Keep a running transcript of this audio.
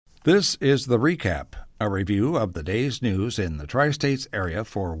This is the recap, a review of the day's news in the Tri-States area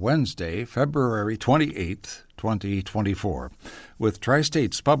for Wednesday, February 28th, 2024. With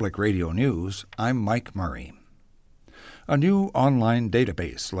Tri-States Public Radio News, I'm Mike Murray. A new online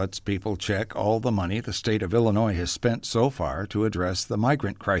database lets people check all the money the state of Illinois has spent so far to address the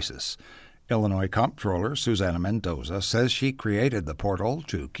migrant crisis. Illinois Comptroller Susana Mendoza says she created the portal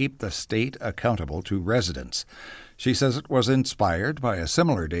to keep the state accountable to residents. She says it was inspired by a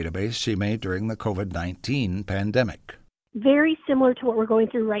similar database she made during the COVID-19 pandemic. Very similar to what we're going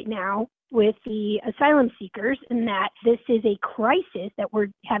through right now with the asylum seekers, in that this is a crisis that we're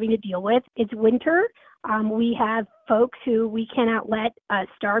having to deal with. It's winter. We have folks who we cannot let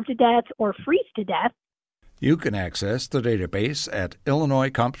starve to death or freeze to death. You can access the database at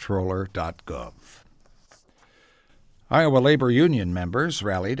illinoiscomptroller.gov. Iowa labor union members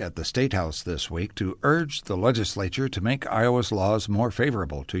rallied at the State House this week to urge the legislature to make Iowa's laws more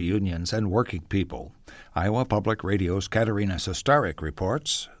favorable to unions and working people. Iowa Public Radio's Katerina Sostarek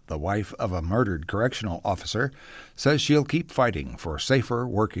reports the wife of a murdered correctional officer says she'll keep fighting for safer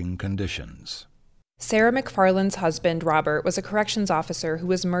working conditions. Sarah McFarland's husband, Robert, was a corrections officer who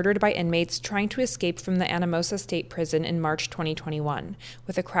was murdered by inmates trying to escape from the Anamosa State Prison in March 2021.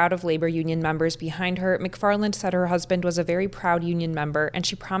 With a crowd of labor union members behind her, McFarland said her husband was a very proud union member, and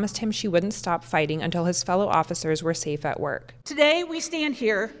she promised him she wouldn't stop fighting until his fellow officers were safe at work. Today, we stand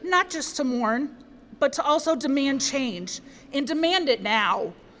here not just to mourn, but to also demand change, and demand it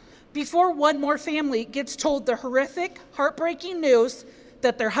now, before one more family gets told the horrific, heartbreaking news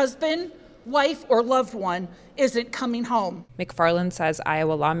that their husband, wife, or loved one isn't coming home. McFarland says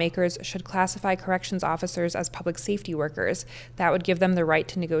Iowa lawmakers should classify corrections officers as public safety workers. That would give them the right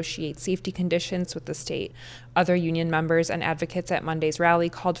to negotiate safety conditions with the state. Other union members and advocates at Monday's rally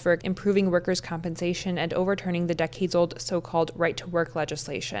called for improving workers' compensation and overturning the decades-old so-called right-to-work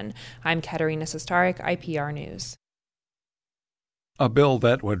legislation. I'm Katerina Sostarek, IPR News. A bill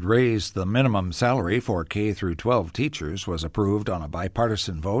that would raise the minimum salary for K-12 teachers was approved on a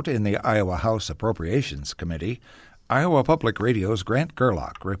bipartisan vote in the Iowa House Appropriations Committee. Iowa Public Radio's Grant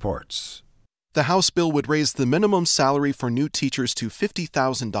Gerlach reports. The House bill would raise the minimum salary for new teachers to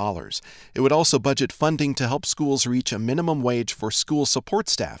 $50,000. It would also budget funding to help schools reach a minimum wage for school support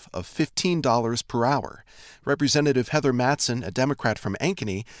staff of $15 per hour. Representative Heather Mattson, a Democrat from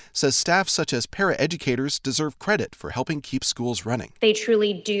Ankeny, says staff such as paraeducators deserve credit for helping keep schools running. They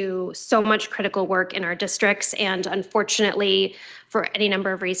truly do so much critical work in our districts and, unfortunately, for any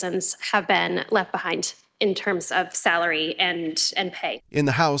number of reasons, have been left behind in terms of salary and pay. In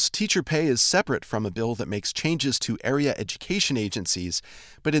the House, teacher pay is separate from a bill that makes changes to area education agencies,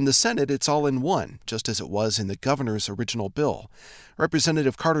 but in the Senate it's all in one, just as it was in the governor's original bill.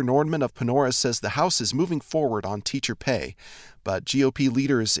 Representative Carter Nordman of Panora says the House is moving forward on teacher pay, but GOP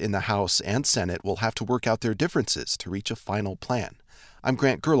leaders in the House and Senate will have to work out their differences to reach a final plan. I'm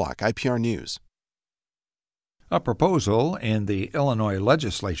Grant Gerlach, IPR News. A proposal in the Illinois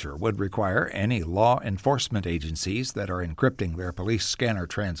legislature would require any law enforcement agencies that are encrypting their police scanner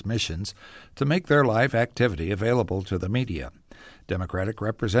transmissions to make their live activity available to the media. Democratic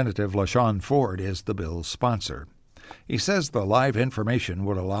Representative LaShawn Ford is the bill's sponsor. He says the live information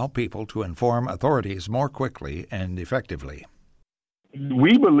would allow people to inform authorities more quickly and effectively.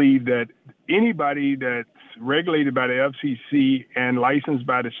 We believe that anybody that's regulated by the FCC and licensed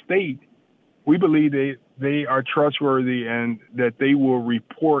by the state, we believe they are trustworthy and that they will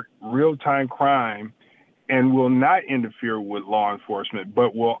report real-time crime and will not interfere with law enforcement,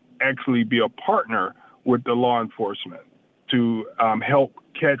 but will actually be a partner with the law enforcement to help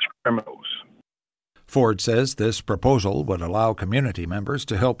catch criminals. Ford says this proposal would allow community members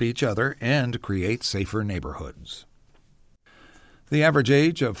to help each other and create safer neighborhoods. The average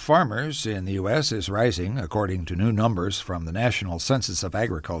age of farmers in the U.S. is rising, according to new numbers from the National Census of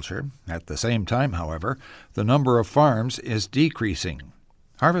Agriculture. At the same time, however, the number of farms is decreasing.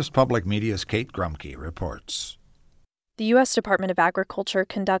 Harvest Public Media's Kate Grumke reports. The U.S. Department of Agriculture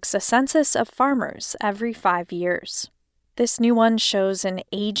conducts a census of farmers every 5 years. This new one shows an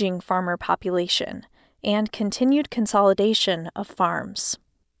aging farmer population and continued consolidation of farms.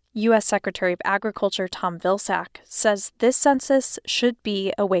 U.S. Secretary of Agriculture Tom Vilsack says this census should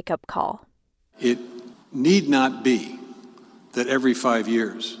be a wake-up call. It need not be that every 5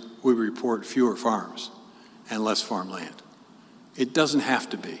 years we report fewer farms and less farmland. It doesn't have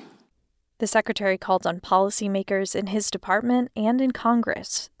to be. The secretary called on policymakers in his department and in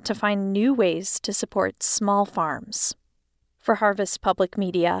Congress to find new ways to support small farms. For Harvest Public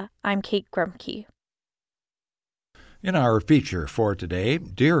Media, I'm Kate Grumke. In our feature for today,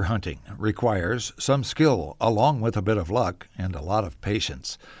 deer hunting requires some skill along with a bit of luck and a lot of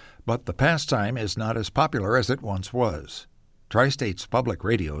patience. but the pastime is not as popular as it once was. Tri-States Public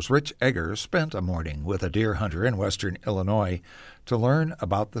Radio's Rich Eggers spent a morning with a deer hunter in western Illinois to learn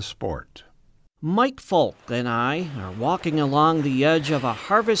about the sport. Mike Folk and I are walking along the edge of a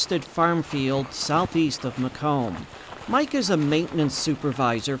harvested farm field southeast of Macomb. Mike is a maintenance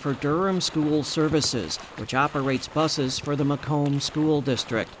supervisor for Durham School Services, which operates buses for the Macomb School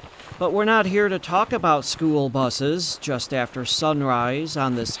District. But we're not here to talk about school buses just after sunrise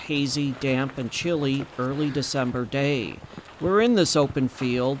on this hazy, damp, and chilly early December day. We're in this open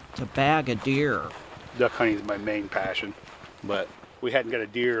field to bag a deer. Duck hunting is my main passion, but we hadn't got a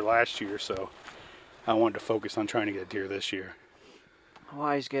deer last year, so I wanted to focus on trying to get a deer this year.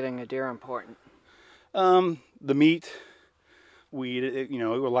 Why is getting a deer important? The meat, we eat it, it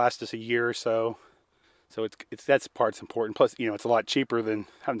will last us a year or so. So it's that's part's important. Plus, it's a lot cheaper than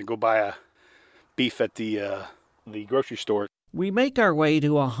having to go buy a beef at the grocery store. We make our way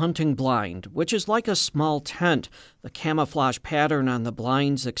to a hunting blind, which is like a small tent. The camouflage pattern on the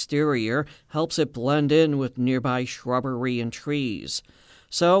blind's exterior helps it blend in with nearby shrubbery and trees.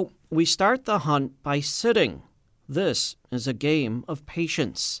 So we start the hunt by sitting. This is a game of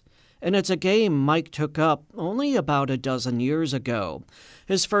patience. And it's a game Mike took up only about a dozen years ago.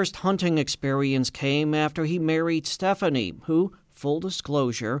 His first hunting experience came after he married Stephanie, who, full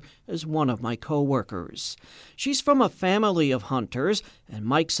disclosure, is one of my co-workers. She's from a family of hunters, and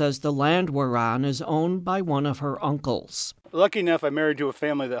Mike says the land we're on is owned by one of her uncles. Lucky enough, I married to a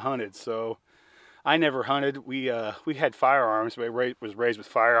family that hunted, so I never hunted. We had firearms. I was raised with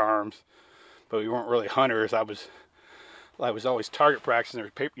firearms, but we weren't really hunters. I was always target practicing or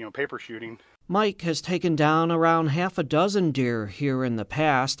paper shooting. Mike has taken down around half a dozen deer here in the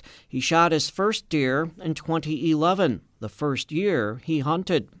past. He shot his first deer in 2011, the first year he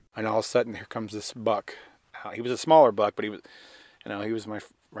hunted. And all of a sudden, here comes this buck. He was a smaller buck, but he was my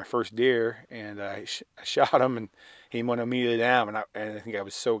first deer, and I shot him, and he went immediately down. And I think I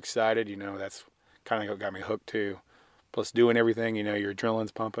was so excited. That's kind of what got me hooked too. Plus, doing everything, your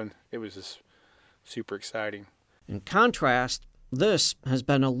adrenaline's pumping. It was just super exciting. In contrast, this has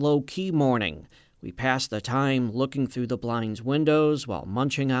been a low-key morning. We pass the time looking through the blind's windows while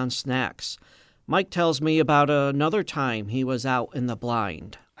munching on snacks. Mike tells me about another time he was out in the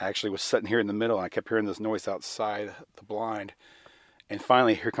blind. I actually was sitting here in the middle, and I kept hearing this noise outside the blind. And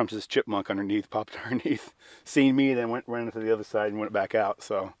finally, here comes this chipmunk popped underneath, seen me, then ran to the other side and went back out.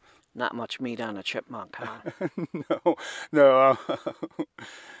 So, not much meat on a chipmunk, huh? No.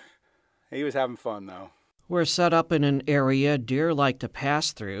 He was having fun, though. We're set up in an area deer like to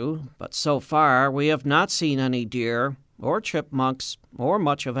pass through, but so far we have not seen any deer or chipmunks or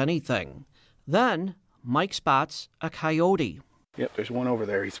much of anything. Then Mike spots a coyote. Yep, there's one over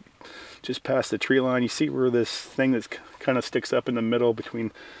there. He's just past the tree line. You see where this thing that's kind of sticks up in the middle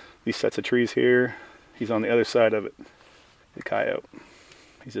between these sets of trees here? He's on the other side of it, the coyote.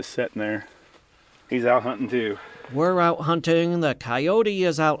 He's just sitting there. He's out hunting too. We're out hunting, the coyote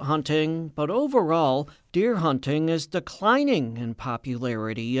is out hunting, but overall, deer hunting is declining in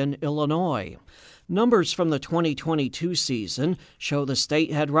popularity in Illinois. Numbers from the 2022 season show the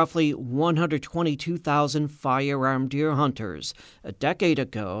state had roughly 122,000 firearm deer hunters. A decade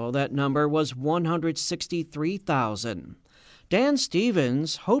ago, that number was 163,000. Dan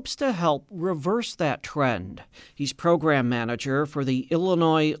Stevens hopes to help reverse that trend. He's program manager for the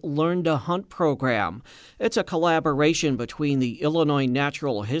Illinois Learn to Hunt program. It's a collaboration between the Illinois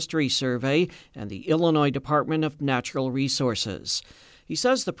Natural History Survey and the Illinois Department of Natural Resources. He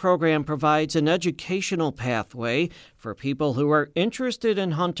says the program provides an educational pathway for people who are interested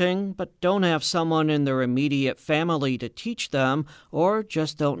in hunting but don't have someone in their immediate family to teach them or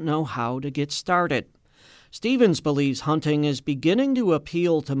just don't know how to get started. Stevens believes hunting is beginning to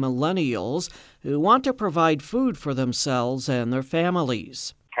appeal to millennials who want to provide food for themselves and their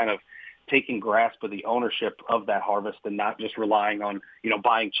families. Kind of taking grasp of the ownership of that harvest and not just relying on,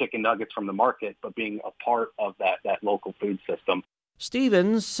 buying chicken nuggets from the market, but being a part of that local food system.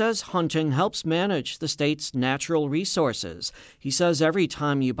 Stevens says hunting helps manage the state's natural resources. He says every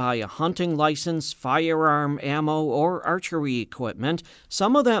time you buy a hunting license, firearm, ammo, or archery equipment,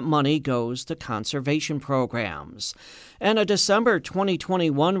 some of that money goes to conservation programs. And a December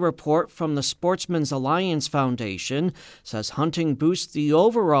 2021 report from the Sportsmen's Alliance Foundation says hunting boosts the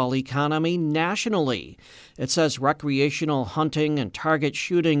overall economy nationally. It says recreational hunting and target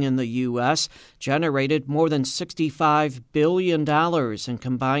shooting in the U.S. generated more than $65 billion in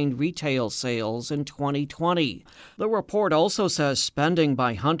combined retail sales in 2020. The report also says spending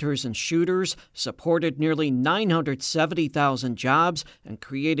by hunters and shooters supported nearly 970,000 jobs and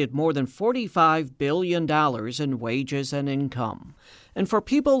created more than $45 billion in wages and income. And for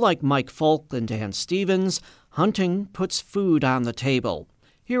people like Mike Folk and Dan Stevens, hunting puts food on the table.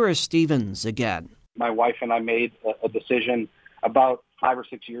 Here is Stevens again. My wife and I made a decision about 5 or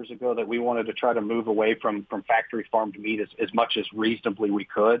 6 years ago that we wanted to try to move away from factory farmed meat as much as reasonably we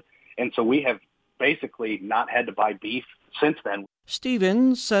could. And so we have basically not had to buy beef since then.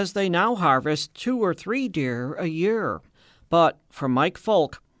 Stevens says they now harvest 2 or 3 deer a year. But for Mike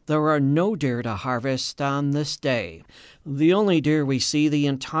Folk, there are no deer to harvest on this day. The only deer we see the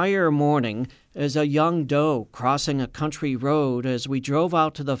entire morning is a young doe crossing a country road as we drove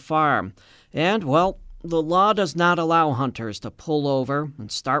out to the farm. And, well, the law does not allow hunters to pull over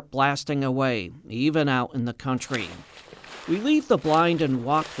and start blasting away, even out in the country. We leave the blind and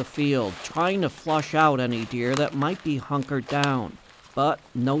walk the field, trying to flush out any deer that might be hunkered down. But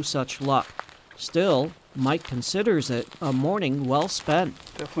no such luck. Still, Mike considers it a morning well spent.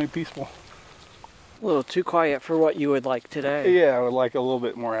 Definitely peaceful. A little too quiet for what you would like today. Yeah, I would like a little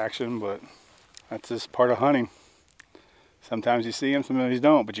bit more action, but that's just part of hunting. Sometimes you see them, sometimes you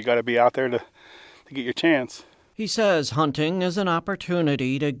don't, but you got to be out there to get your chance. He says hunting is an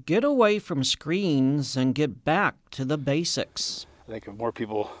opportunity to get away from screens and get back to the basics. I think if more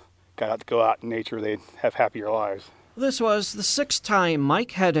people got to go out in nature, they'd have happier lives. This was the 6th time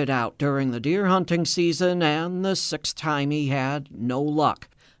Mike headed out during the deer hunting season and the 6th time he had no luck.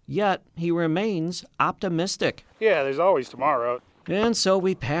 Yet he remains optimistic. Yeah, there's always tomorrow. And so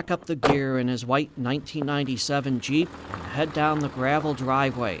we pack up the gear in his white 1997 Jeep and head down the gravel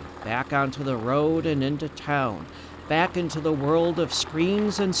driveway, back onto the road and into town, back into the world of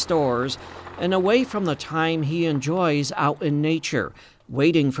screens and stores, and away from the time he enjoys out in nature,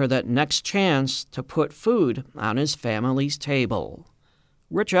 waiting for that next chance to put food on his family's table.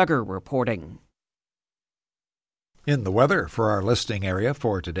 Rich Egger reporting. In the weather for our listening area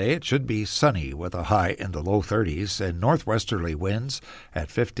for today, it should be sunny with a high in the low 30s and northwesterly winds at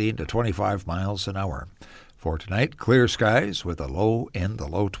 15 to 25 miles an hour. For tonight, clear skies with a low in the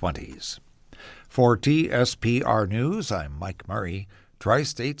low 20s. For TSPR News, I'm Mike Murray.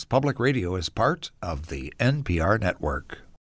 Tri-States Public Radio is part of the NPR network.